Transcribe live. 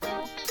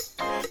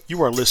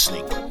You are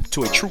listening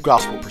to a true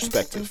gospel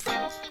perspective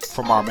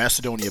from our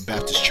Macedonia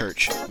Baptist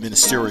Church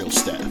ministerial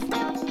staff.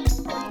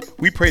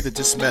 We pray that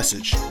this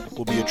message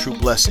will be a true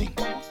blessing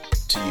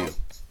to you.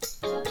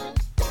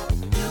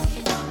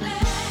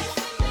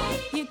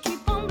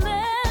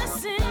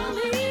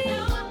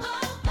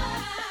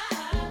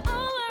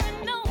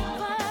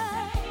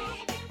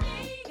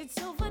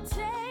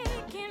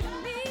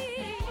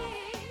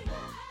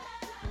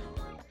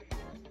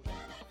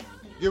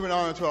 Giving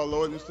honor to our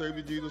Lord and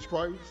Savior Jesus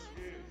Christ,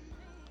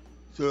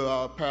 to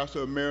our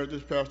Pastor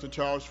Emeritus, Pastor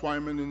Charles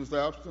Schweiman in his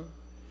absence,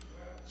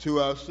 to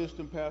our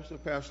assistant pastor,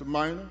 Pastor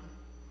Minor,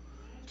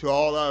 to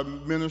all our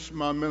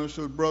my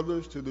minister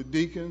brothers, to the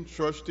deacons,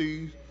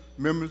 trustees,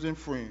 members, and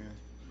friends.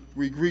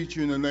 We greet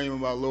you in the name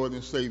of our Lord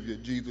and Savior,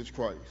 Jesus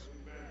Christ.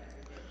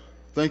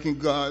 Thanking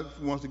God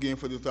once again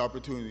for this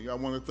opportunity. I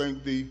want to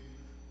thank the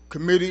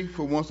committee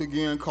for once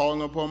again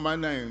calling upon my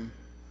name.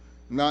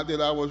 Not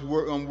that I was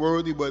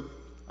unworthy, but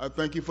I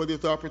thank you for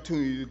this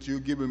opportunity that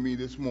you've given me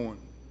this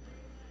morning.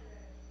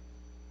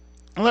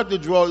 I'd like to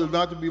draw you,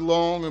 not to be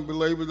long and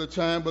belabor the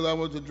time, but I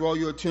want to draw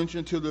your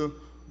attention to the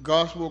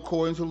Gospel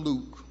according to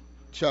Luke,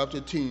 chapter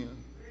 10.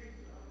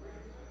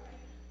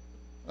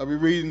 I'll be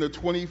reading the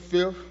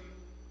 25th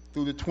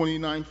through the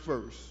 29th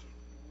verse.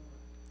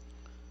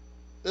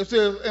 It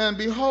says, "And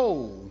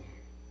behold,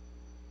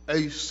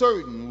 a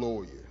certain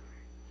lawyer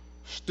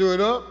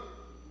stood up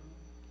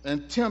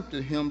and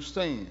tempted him,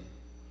 saying,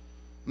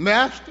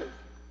 Master,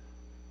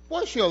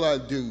 what shall I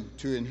do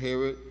to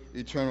inherit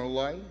eternal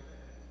life?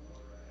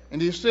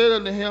 And he said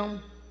unto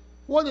him,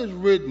 What is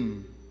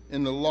written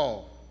in the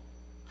law?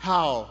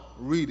 How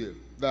readest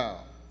thou?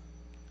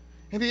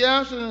 And he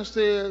answered and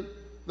said,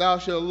 Thou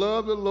shalt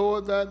love the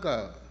Lord thy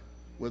God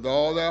with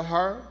all thy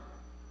heart,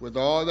 with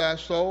all thy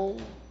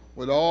soul,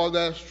 with all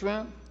thy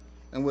strength,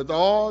 and with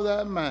all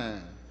thy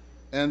mind,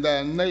 and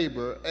thy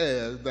neighbor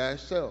as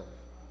thyself.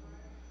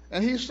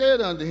 And he said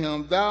unto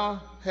him,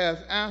 Thou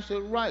hast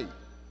answered right.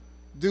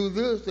 Do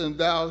this, and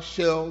thou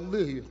shalt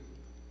live.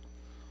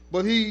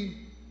 But he,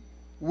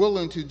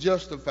 willing to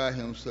justify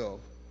himself,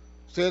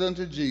 said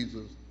unto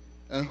Jesus,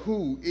 And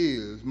who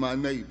is my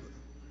neighbor?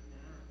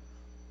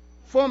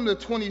 From the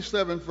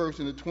 27th verse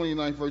and the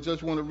 29th verse, I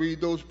just want to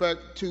read those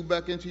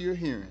back into your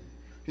hearing.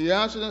 He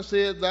answered and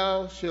said,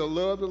 Thou shalt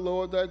love the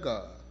Lord thy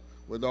God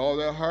with all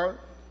thy heart,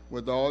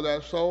 with all thy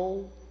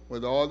soul,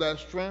 with all thy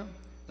strength,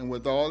 and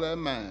with all thy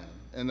mind,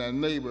 and thy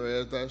neighbor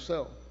as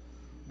thyself.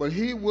 But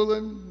he,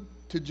 willing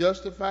to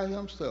justify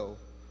himself,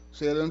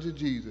 said unto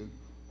Jesus,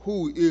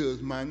 Who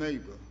is my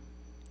neighbor?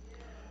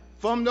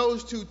 From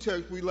those two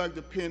texts, we like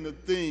to pin the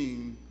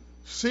theme,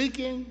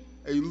 seeking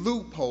a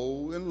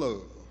loophole in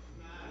love.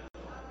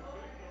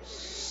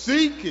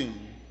 Seeking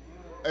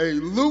a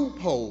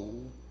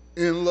loophole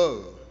in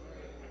love.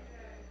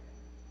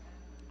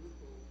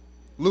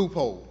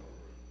 Loophole.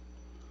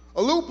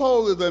 A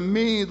loophole is a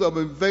means of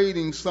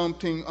evading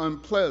something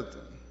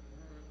unpleasant,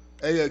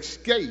 an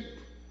escape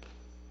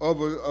of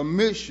a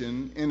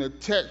mission in a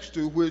text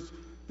to which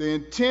the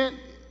intent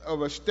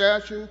of a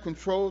statute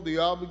controls the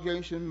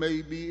obligation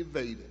may be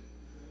evaded,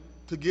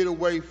 to get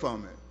away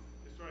from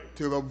it,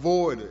 to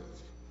avoid it,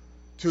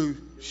 to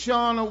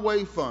shun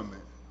away from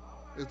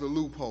it is a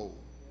loophole.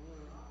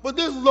 But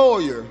this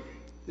lawyer,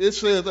 it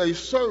says a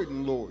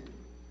certain lawyer.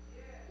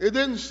 It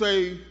didn't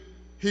say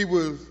he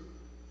was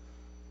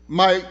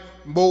Mike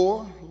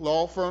Moore,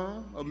 law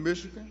firm of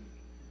Michigan.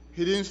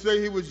 He didn't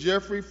say he was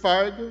Jeffrey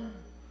Feiger,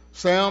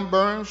 Sam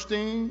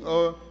Bernstein,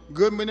 or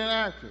Goodman and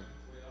Actor.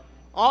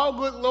 All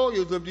good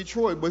lawyers of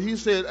Detroit, but he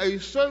said a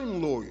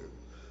certain lawyer.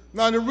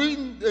 Now, the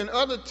reading in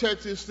other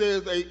texts, it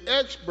says an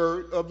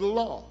expert of the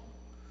law.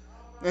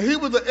 And he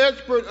was an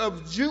expert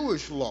of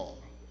Jewish law.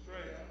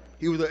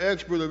 He was an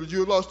expert of the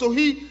Jewish law. So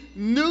he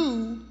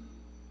knew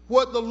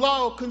what the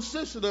law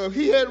consisted of.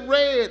 He had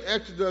read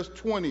Exodus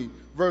 20,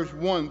 verse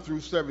 1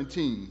 through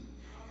 17.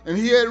 And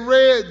he had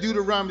read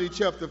Deuteronomy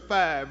chapter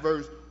 5,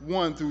 verse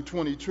 1 through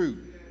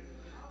 22.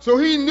 So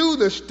he knew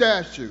the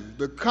statute,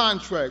 the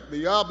contract,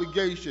 the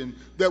obligation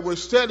that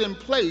was set in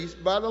place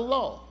by the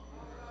law.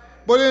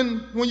 But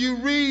when you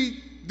read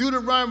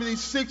Deuteronomy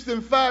 6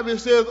 and 5, it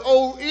says,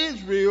 O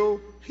Israel,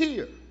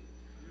 hear.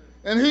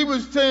 And he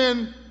was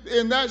saying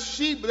in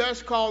that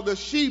that's called the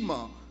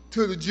Shema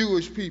to the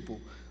Jewish people.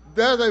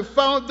 That's a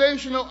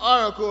foundational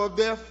article of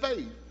their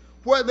faith,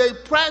 where they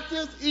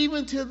practice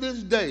even to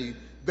this day.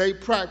 They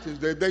practice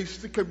that. They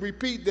can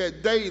repeat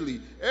that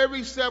daily.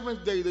 Every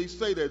seventh day they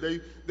say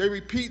that. They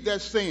repeat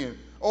that saying,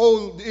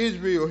 O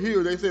Israel,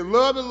 hear. They say,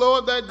 love the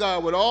Lord thy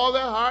God with all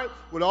their heart,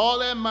 with all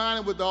their mind,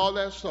 and with all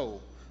their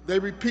soul. They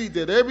repeat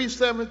that every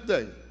seventh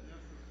day.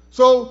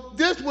 So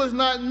this was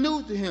not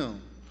new to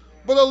him.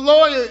 But a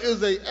lawyer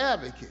is an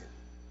advocate,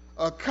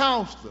 a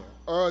counselor,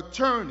 or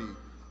attorney,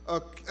 a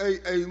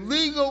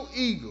legal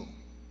eagle.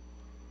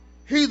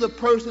 He's a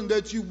person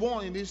that you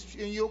want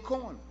in your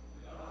corner.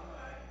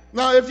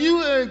 Now, if you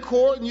are in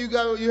court and you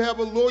have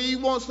a lawyer, you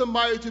want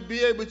somebody to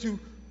be able to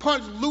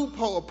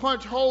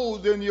punch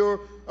holes in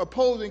your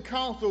opposing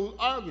counsel's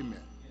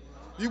argument.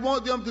 You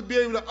want them to be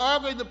able to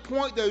argue the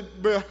point that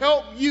will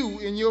help you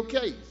in your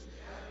case.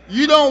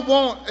 You don't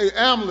want an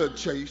amulet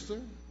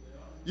chaser.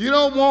 You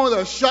don't want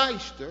a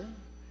shyster.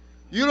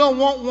 You don't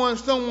want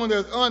someone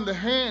that's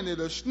underhanded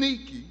or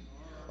sneaky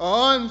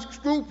or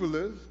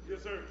unscrupulous.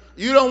 Yes, sir.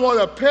 You don't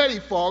want a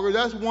pettifogger.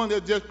 That's one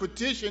that just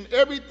petitions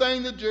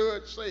everything the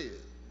judge says.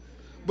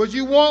 But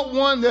you want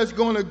one that's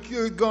going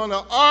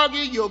to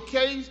argue your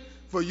case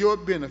for your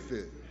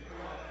benefit.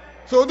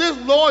 So this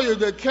lawyer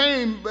that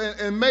came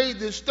and made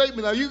this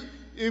statement, now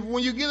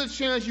when you get a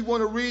chance, you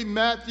want to read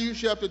Matthew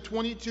chapter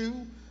 22,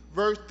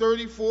 verse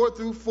 34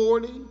 through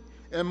 40,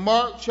 and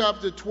Mark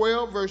chapter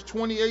 12, verse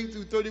 28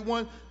 through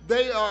 31.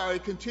 They are a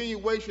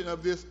continuation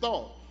of this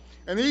thought.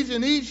 And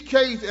in each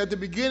case, at the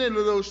beginning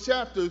of those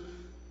chapters,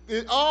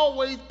 it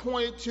always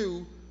pointed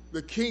to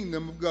the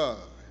kingdom of God.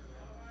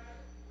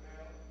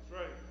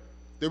 That's right.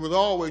 They was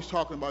always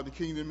talking about the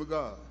kingdom of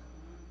God.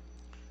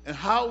 And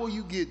how will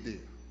you get there?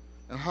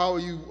 And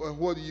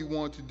what do you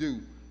want to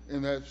do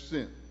in that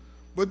sense?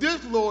 But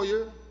this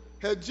lawyer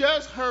had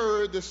just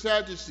heard the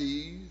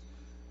Sadducees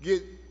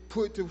get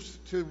put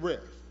to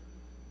rest.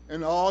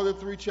 In all the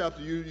 3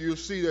 chapters, you'll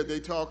see that they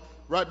talk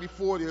right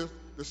before this.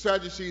 The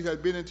Sadducees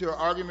had been into an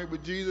argument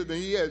with Jesus,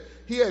 and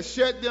he had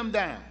shut them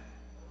down.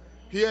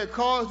 He had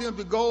caused them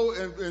to go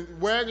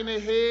and wagging their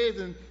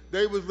heads, and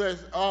they was like,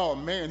 oh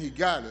man, he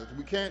got us.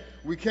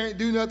 We can't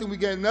do nothing. We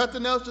got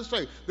nothing else to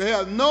say. They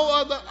have no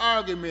other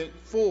argument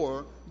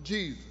for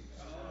Jesus.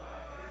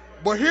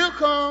 But here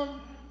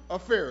come a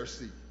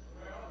Pharisee,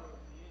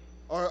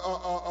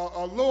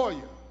 a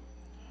lawyer.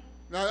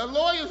 Now,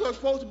 lawyers are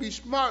supposed to be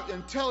smart,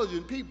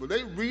 intelligent people.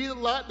 They read a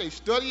lot, they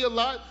study a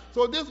lot.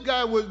 So this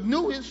guy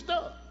knew his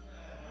stuff.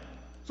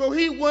 So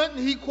he went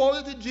and he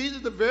quoted to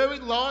Jesus the very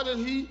law that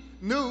he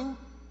knew.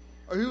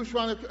 He was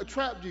trying to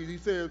trap Jesus. He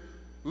said,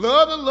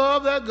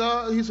 love that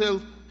God. He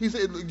said,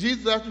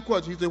 Jesus asked the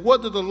question. He said,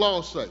 what does the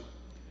law say?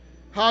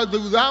 How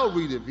do thou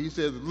read it? He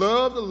says,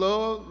 love the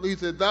Lord. He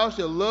said, thou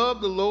shalt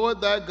love the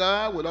Lord thy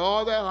God with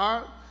all thy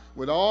heart,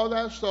 with all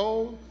thy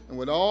soul, and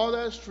with all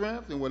thy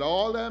strength, and with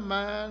all thy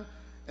mind,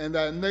 and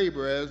thy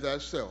neighbor as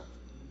thyself.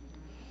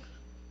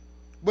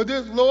 But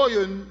this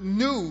lawyer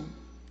knew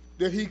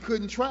that he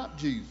couldn't trap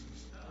Jesus.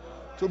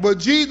 But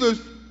Jesus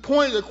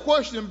pointed a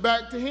question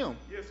back to him.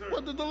 Yes, sir.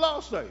 What did the law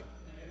say?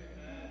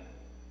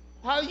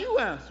 How do you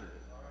answer it?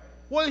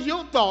 What is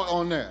your thought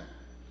on that?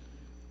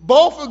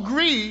 Both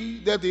agree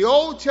that the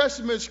Old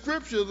Testament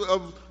scriptures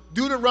of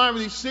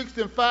Deuteronomy 6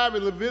 and 5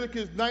 and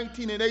Leviticus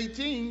 19 and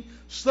 18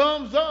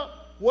 sums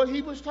up what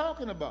he was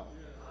talking about.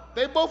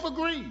 They both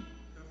agreed.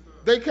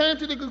 They came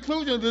to the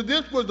conclusion that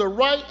this was the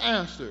right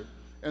answer,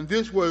 and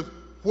this was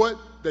what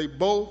they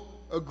both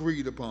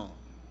agreed upon.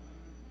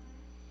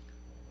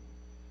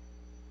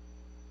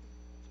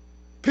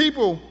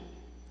 People,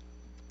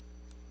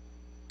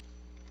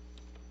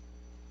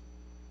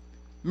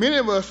 many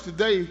of us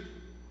today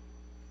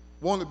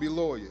want to be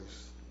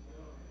lawyers.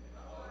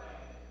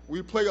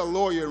 We play a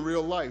lawyer in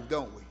real life,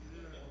 don't we?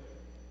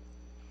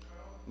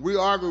 We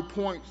argue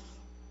points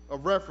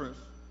of reference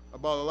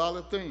about a lot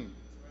of things,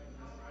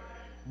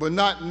 but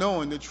not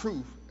knowing the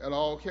truth at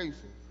all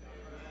cases.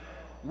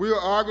 We'll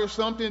argue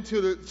something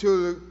till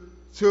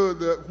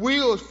the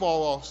wheels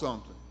fall off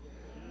something.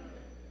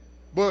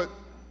 But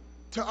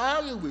to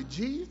argue with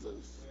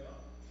Jesus,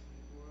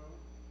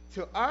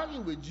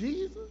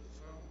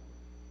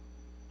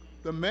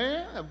 the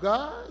man of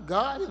God,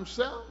 God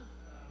himself,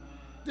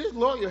 this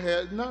lawyer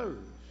had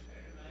nerves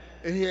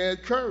and he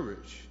had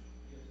courage.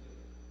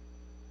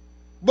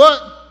 But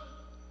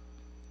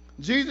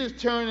Jesus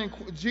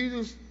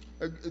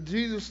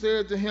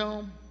said to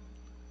him,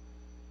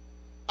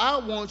 I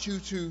want you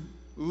to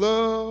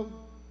love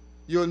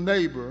your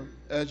neighbor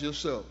as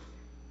yourself.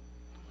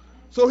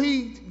 So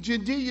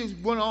Jesus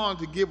went on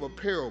to give a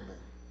parable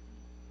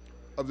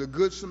of the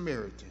Good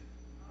Samaritan.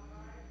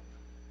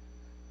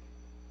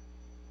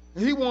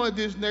 He wanted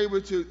this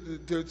neighbor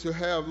to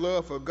have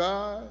love for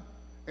God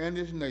and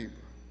his neighbor.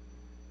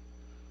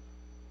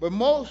 But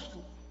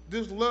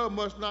this love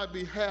must not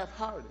be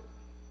half-hearted.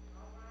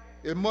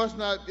 It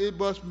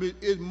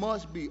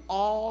must be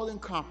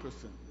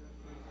all-encompassing.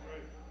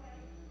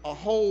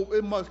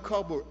 It must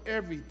cover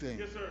everything.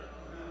 Yes, sir.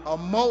 A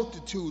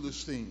multitude of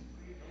sins.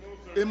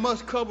 It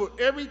must cover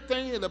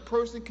everything that a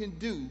person can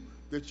do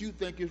that you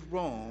think is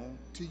wrong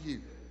to you.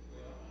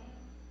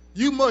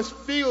 You must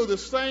feel the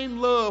same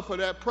love for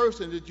that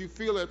person that you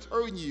feel that's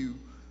hurting you,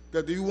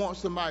 that you want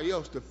somebody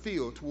else to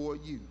feel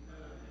toward you.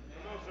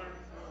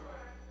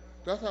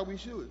 That's how we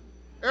should.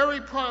 Every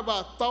part of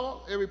our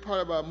thought, every part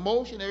of our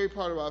emotion, every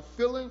part of our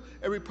feeling,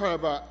 every part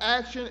of our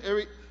action,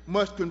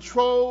 must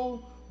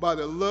control by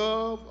the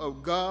love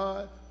of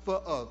God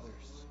for others.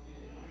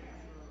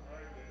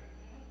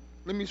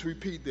 Let me just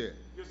repeat that.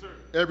 Yes, sir.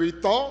 Every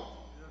thought,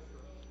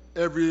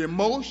 every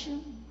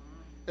emotion,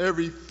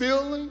 every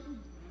feeling,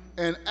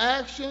 and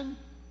action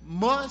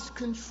must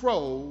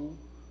control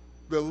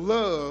the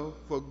love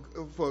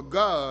for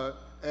God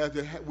as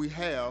we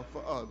have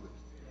for others.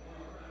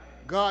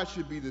 God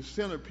should be the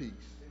centerpiece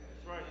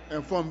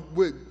And from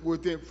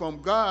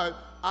God,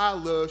 our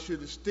love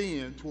should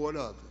extend toward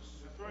others.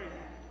 That's right.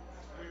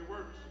 That's the way it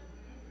works.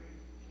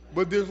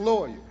 But this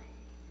lawyer,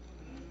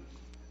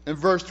 in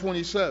verse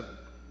 27,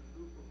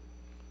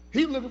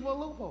 he's looking for a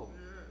loophole.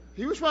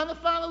 He was trying to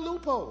find a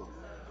loophole.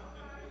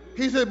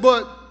 He said,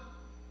 but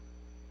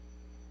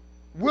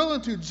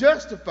willing to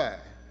justify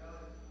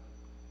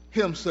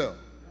himself.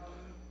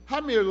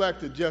 How many like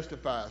to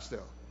justify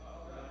ourselves?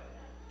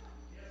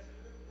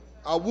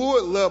 I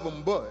would love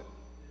him, but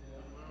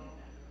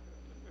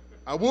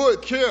I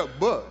would care,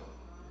 but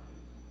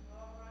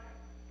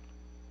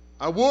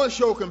I would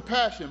show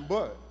compassion,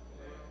 but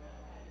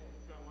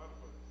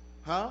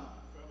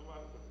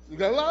you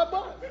got a lot of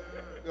buts.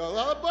 You got a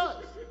lot of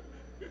buts.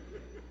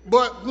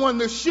 But when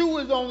the shoe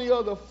is on the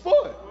other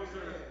foot,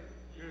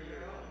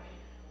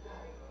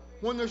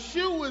 when the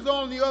shoe is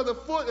on the other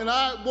foot and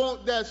I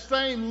want that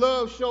same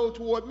love shown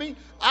toward me,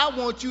 I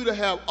want you to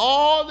have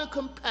all the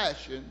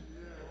compassion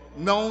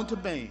known to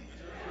man.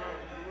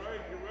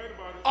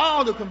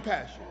 All the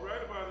compassion.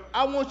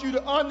 I want you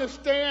to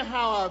understand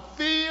how I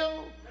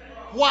feel,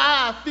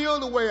 why I feel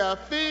the way I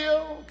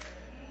feel,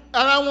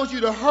 and I want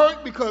you to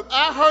hurt because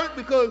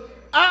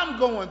I'm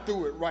going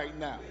through it right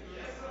now.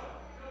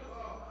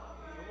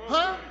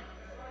 Huh?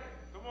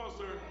 Come on,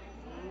 sir.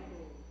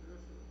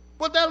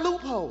 But that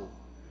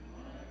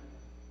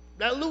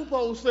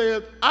loophole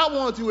says, I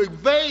want to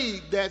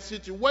evade that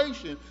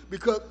situation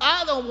because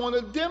I don't want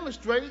to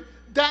demonstrate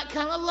that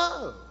kind of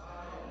love.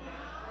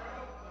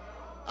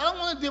 I don't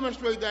want to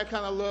demonstrate that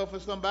kind of love for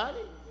somebody.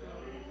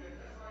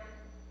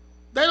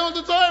 They don't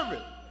deserve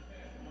it.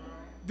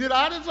 Did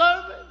I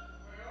deserve it?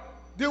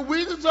 Did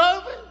we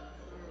deserve it?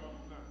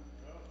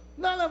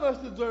 None of us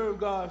deserve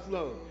God's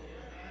love.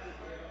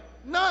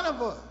 None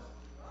of us.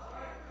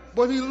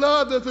 But he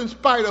loved us in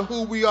spite of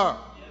who we are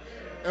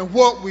and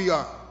what we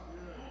are.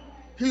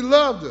 He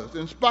loved us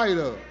in spite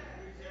of.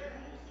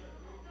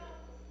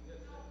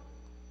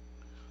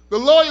 The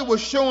lawyer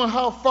was showing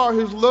how far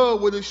his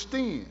love would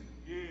extend.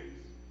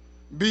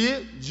 Be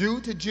it Jew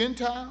to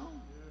Gentile,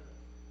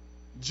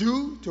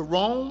 Jew to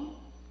Rome,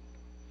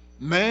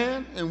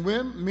 men and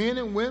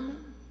women,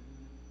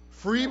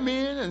 free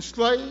men and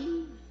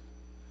slaves,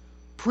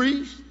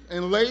 priests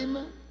and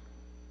laymen,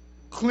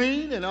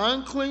 clean and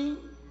unclean,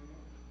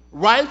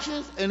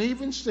 righteous and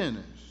even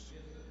sinners.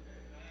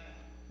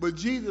 But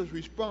Jesus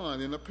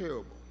responded in a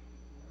parable.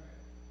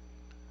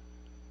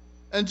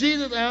 And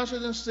Jesus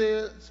answered and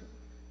said,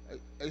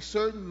 a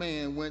certain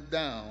man went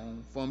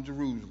down from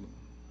Jerusalem.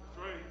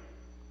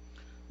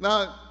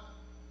 Now,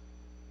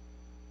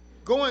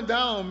 going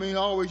down means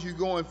always you're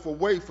going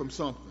away from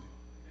something.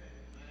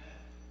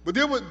 But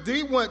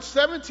they went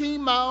 17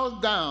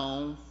 miles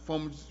down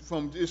from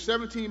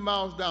 17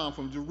 miles down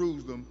from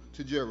Jerusalem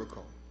to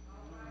Jericho,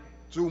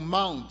 through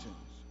mountains,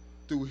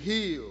 through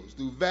hills,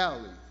 through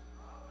valleys.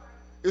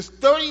 It's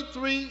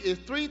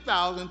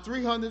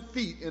 3,300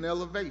 feet in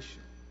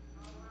elevation,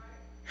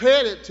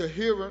 headed to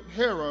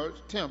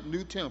Herod's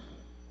new temple.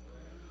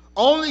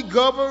 Only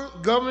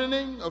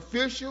governing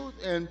officials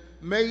and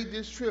made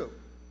this trip.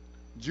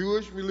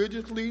 Jewish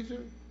religious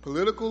leaders,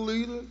 political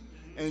leaders,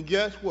 and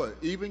guess what?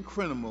 Even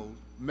criminals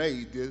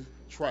made this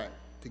track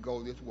to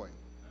go this way.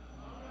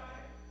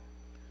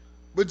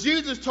 But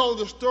Jesus told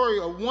the story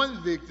of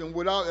one victim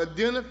without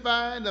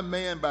identifying the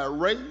man by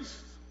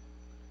race,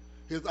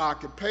 his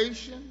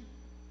occupation,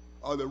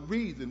 or the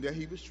reason that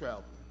he was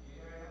traveling.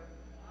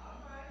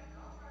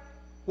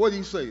 What did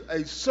he say?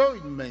 A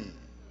certain man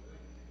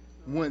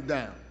went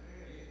down.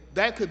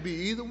 That could be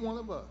either one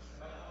of us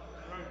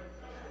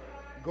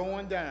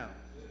going down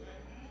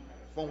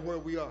from where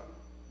we are.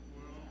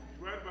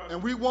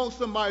 And we want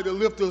somebody to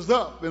lift us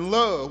up in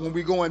love when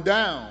we're going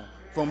down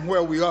from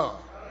where we are.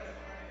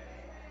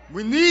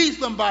 We need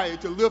somebody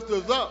to lift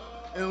us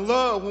up in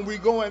love when we're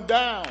going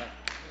down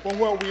from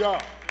where we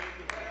are.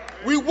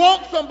 We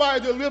want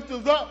somebody to lift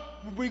us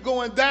up when we're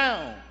going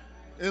down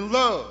in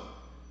love.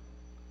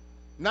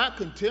 Not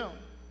contempt,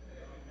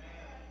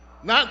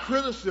 not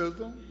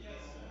criticism,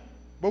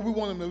 but we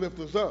want him to lift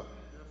us up.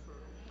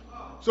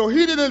 So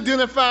he didn't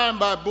identify him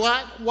by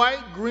black,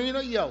 white, green,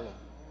 or yellow.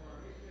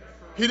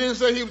 He didn't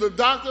say he was a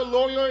doctor,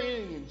 lawyer, or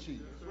Indian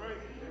chief.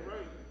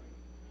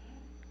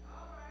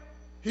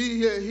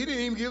 He didn't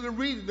even give the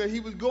reason that he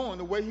was going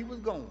the way he was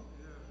going.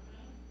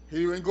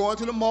 He wasn't going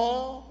to the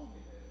mall.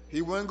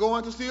 He wasn't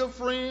going to see a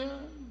friend.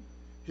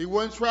 He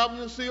wasn't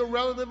traveling to see a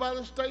relative out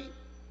of state.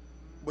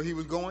 But he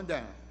was going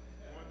down.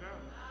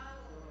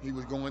 He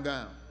was going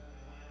down.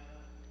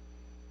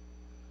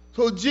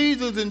 So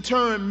Jesus in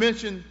turn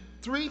mentioned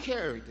three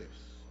characters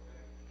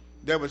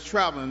that was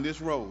traveling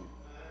this road.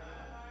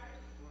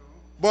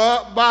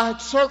 But by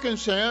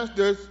circumstance,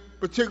 this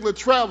particular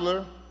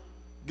traveler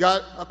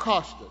got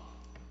accosted.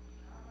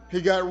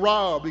 He got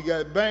robbed, he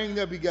got banged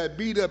up, he got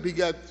beat up, he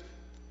got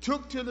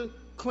took to the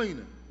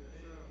cleaner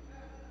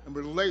and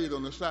was laid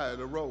on the side of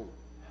the road.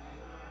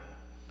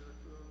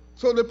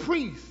 So the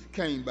priest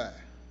came by.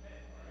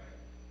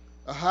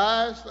 The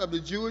highest of the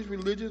Jewish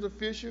religious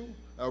official,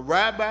 a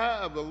rabbi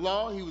of the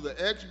law, he was an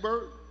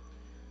expert.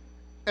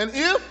 And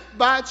if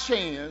by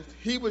chance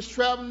he was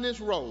traveling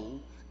this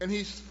road and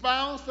he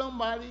found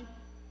somebody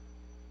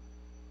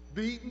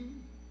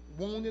beaten,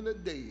 wounded, or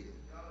dead,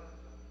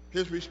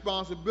 his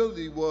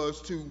responsibility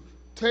was to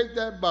take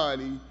that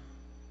body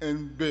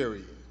and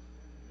bury it,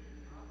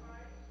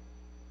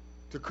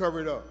 to cover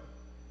it up,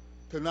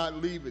 to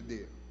not leave it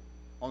there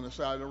on the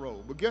side of the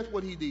road. But guess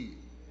what he did?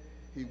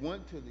 He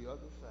went to the other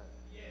side.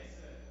 Yes,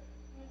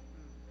 sir.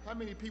 How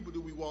many people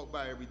do we walk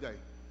by every day?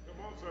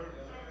 Come on, sir.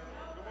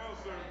 Come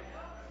on, sir.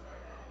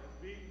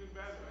 Beaten and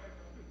battered.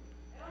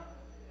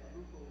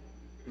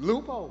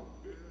 Loophole.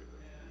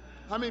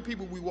 How many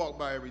people we walk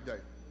by every day?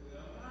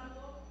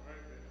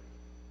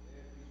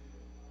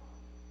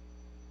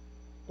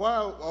 Why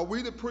are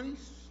we the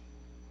priests?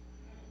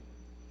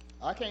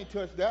 I can't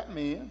touch that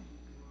man.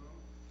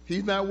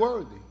 He's not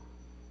worthy.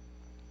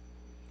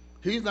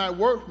 He's not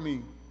worth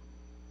me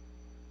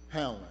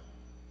handling.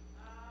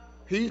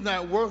 He's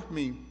not worth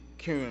me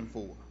caring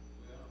for.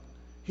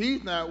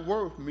 He's not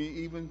worth me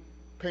even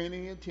paying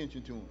any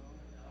attention to him.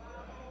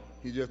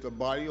 He's just a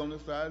body on the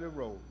side of the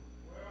road.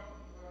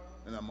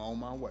 And I'm on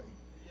my way.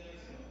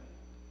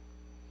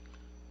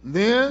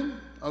 Then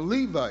a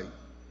Levite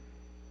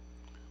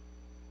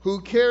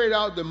who carried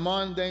out the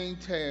mundane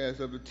tasks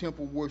of the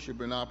temple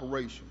worship and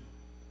operation.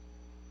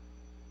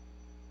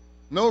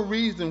 No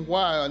reason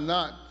why or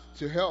not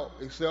to help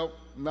except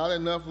not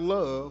enough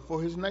love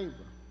for his neighbor.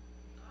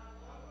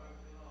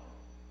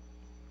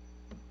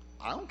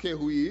 I don't care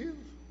who he is.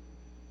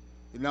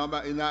 He's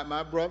not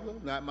my brother,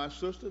 not my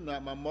sister,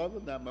 not my mother,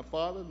 not my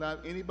father,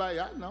 not anybody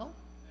I know.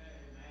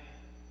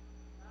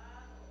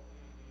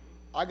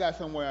 I got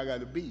somewhere I got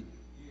to be.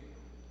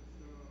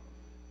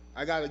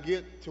 I got to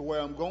get to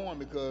where I'm going,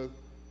 because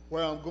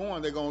where I'm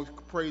going, they're going to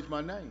praise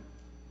my name.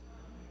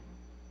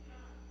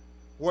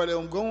 Where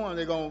I'm going,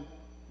 they're going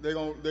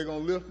to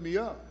lift me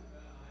up.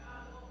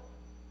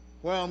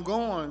 Where I'm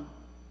going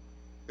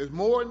is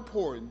more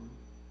important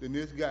than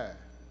this guy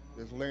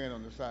that's laying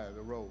on the side of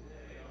the road.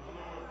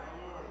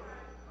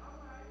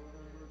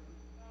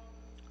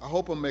 I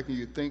hope I'm making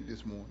you think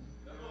this morning.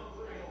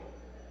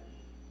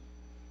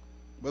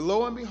 But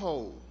lo and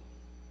behold,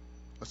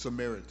 a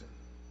Samaritan.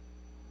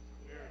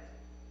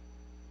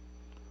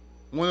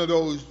 One of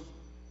those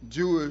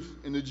Jewish,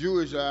 in the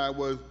Jewish eye,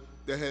 was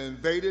that had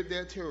invaded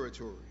their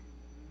territory.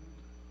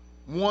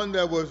 One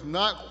that was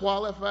not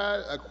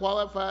a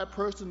qualified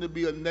person to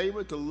be a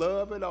neighbor, to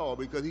love at all,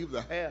 because he was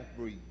a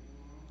half-breed.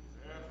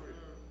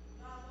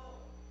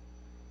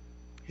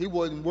 He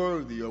wasn't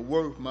worthy or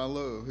worth my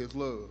love, his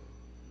love.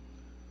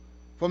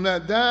 From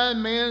that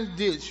dying man's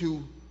ditch,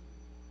 who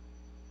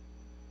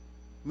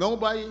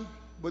nobody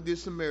but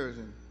this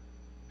Samaritan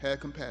had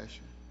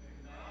compassion.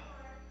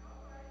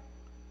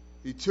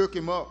 He took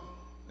him up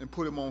and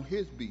put him on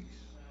his beast.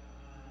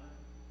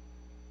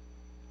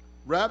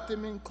 Wrapped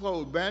him in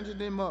clothes,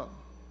 bandaged him up,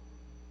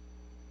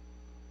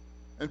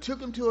 and took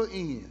him to an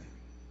inn.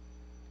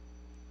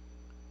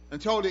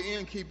 And told the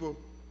innkeeper,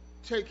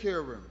 take care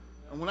of him.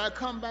 And when I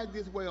come back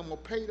this way, I'm going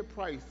to pay the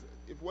price.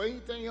 If there's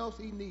anything else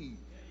he needs,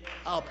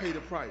 I'll pay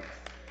the price.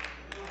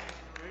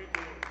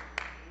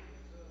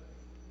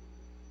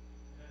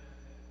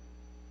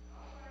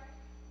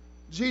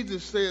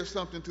 Jesus says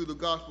something to the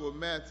Gospel of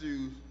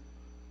Matthew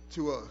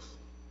to us.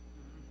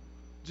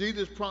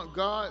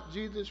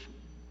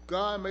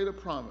 God made a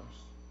promise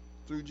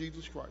through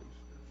Jesus Christ.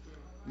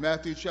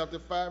 Matthew chapter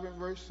 5 and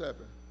verse 7.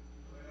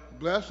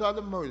 Blessed are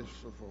the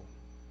merciful,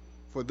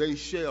 for they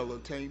shall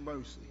obtain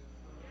mercy.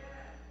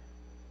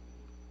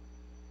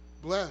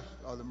 Blessed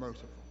are the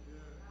merciful.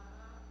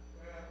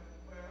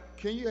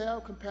 Can you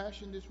have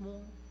compassion this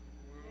morning?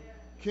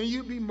 Can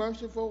you be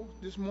merciful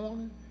this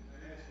morning?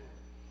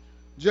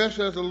 Just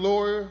as a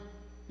lawyer,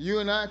 you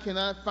and I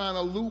cannot find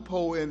a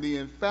loophole in the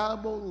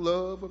infallible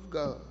love of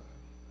God.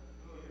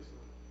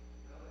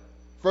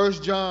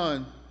 1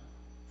 John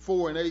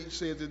 4 and 8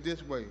 says it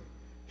this way.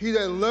 He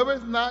that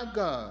loveth not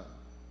God,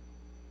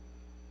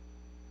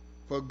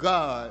 for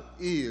God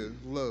is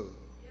love.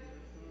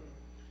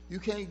 You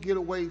can't get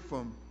away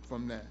from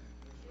that.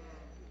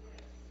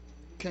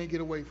 Can't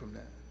get away from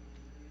that.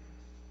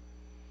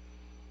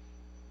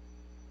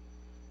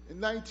 In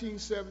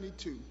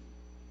 1972,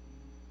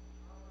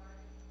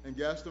 in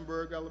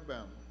Gastonburg,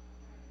 Alabama,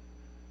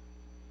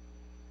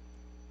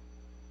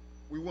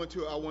 I went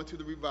to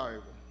the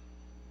revival.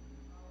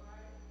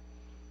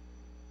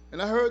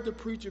 And I heard the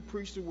preacher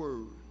preach the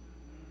word.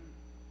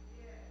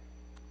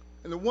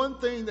 And the one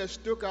thing that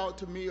stuck out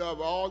to me of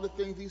all the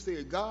things he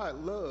said,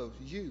 God loves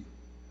you.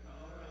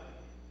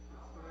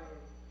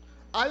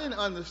 I didn't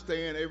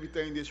understand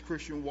everything this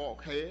Christian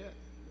walk had.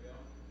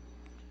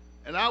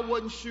 And I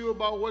wasn't sure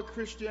about what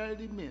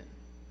Christianity meant.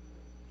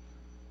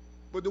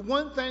 But the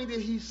one thing that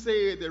he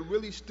said that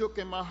really stuck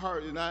in my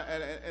heart,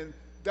 and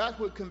that's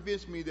what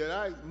convinced me that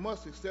I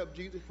must accept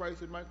Jesus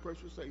Christ as my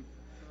personal Savior,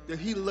 that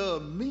he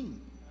loved me.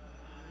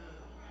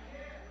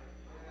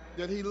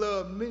 That he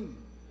loved me.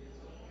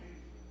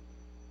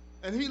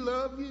 And he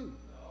loved you.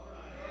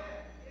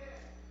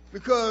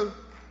 Because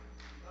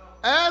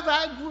as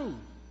I grew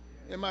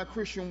in my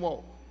Christian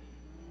walk,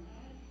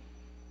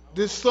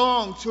 this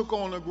song took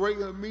on a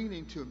greater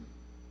meaning to me.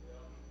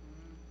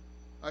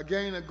 I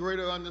gained a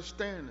greater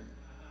understanding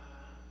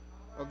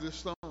of this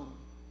song.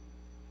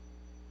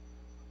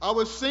 I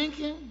was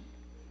sinking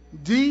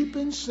deep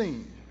in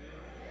sin,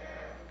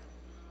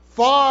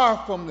 far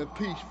from the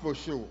peaceful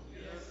shore,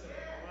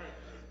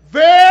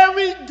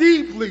 very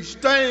deeply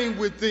stained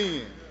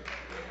within,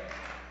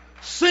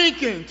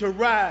 sinking to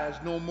rise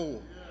no more.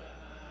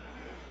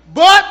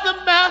 But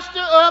the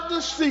master of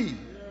the sea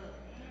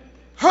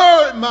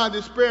heard my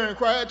despairing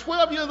cry. At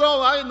 12 years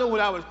old, I didn't know what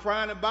I was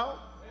crying about.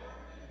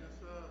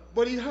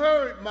 But he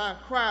heard my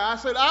cry. I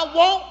said, I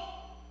want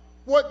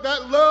what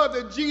that love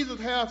that Jesus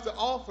has to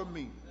offer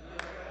me.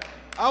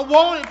 I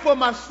want it for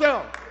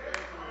myself.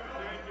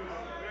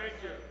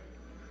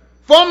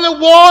 From the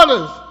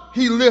waters,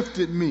 he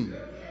lifted me.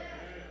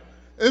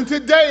 And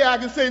today I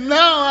can say,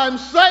 now I'm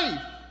safe.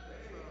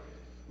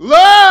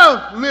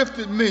 Love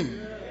lifted me.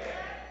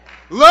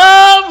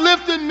 Love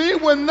lifted me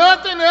when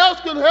nothing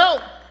else could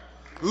help.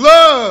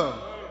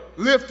 Love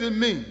lifted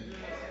me.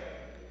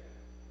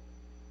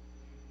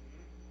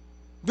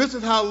 This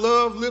is how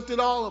love lifted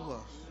all of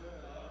us.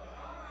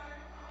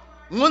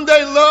 One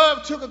day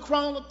love took a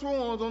crown of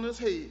thorns on his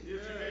head.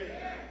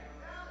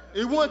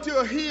 He went to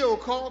a hill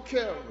called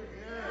Calvary.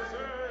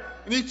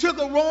 And he took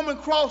a Roman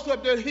cross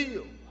up that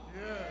hill.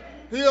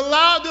 He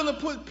allowed them to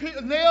put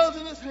nails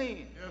in his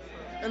hand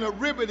and a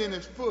ribbon in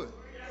his foot.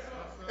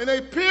 And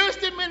they pierced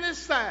him in his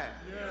side.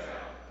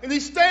 And he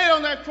stayed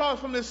on that cross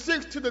from the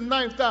 6th to the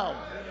 9th hour.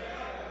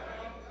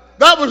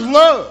 That was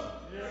love.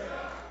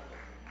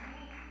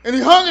 And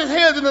he hung his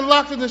head and then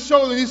locked in his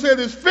shoulder and he said,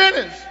 it's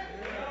finished.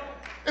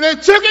 And they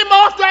took him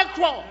off that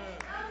cross.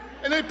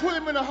 And they put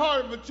him in the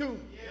heart of a tomb.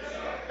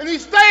 And he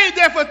stayed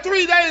there for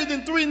 3 days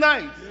and 3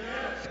 nights.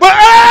 But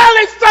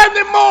early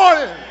Sunday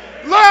morning,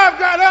 love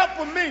got up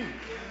for me.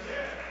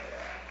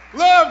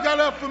 Love got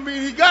up for me.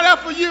 He got up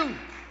for you.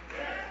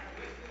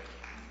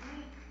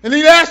 And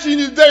he asked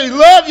you today,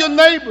 love your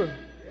neighbor.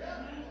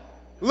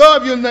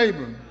 Love your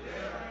neighbor.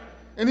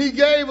 And he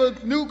gave a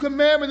new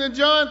commandment in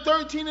John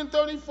 13 and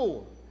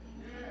 34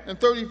 and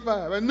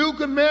 35. A new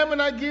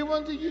commandment I give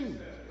unto you,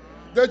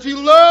 that you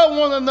love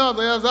one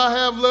another as I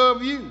have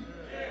loved you,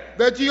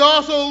 that you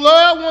also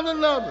love one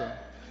another.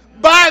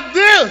 By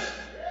this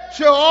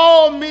shall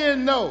all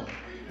men know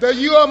that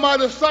you are my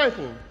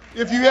disciples,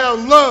 if you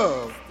have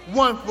love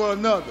one for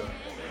another.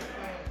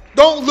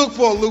 Don't look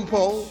for a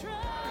loophole.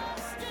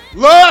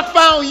 Love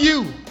found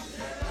you.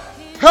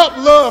 Help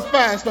love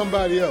find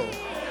somebody else.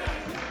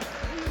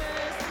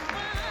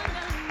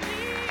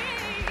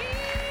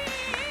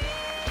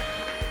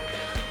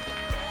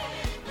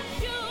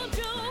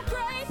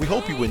 We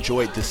hope you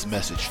enjoyed this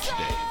message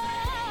today,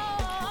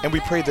 and we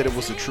pray that it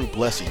was a true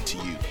blessing to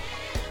you.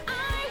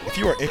 If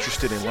you are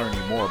interested in learning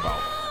more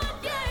about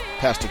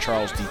Pastor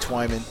Charles D.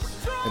 Twyman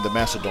and the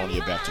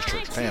Macedonia Baptist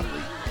Church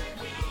family,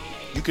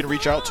 you can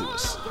reach out to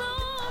us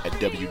at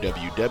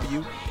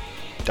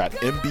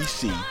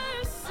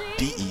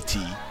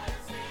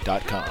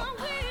www.mbcdet.com.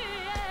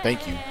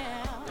 Thank you,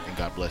 and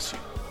God bless you.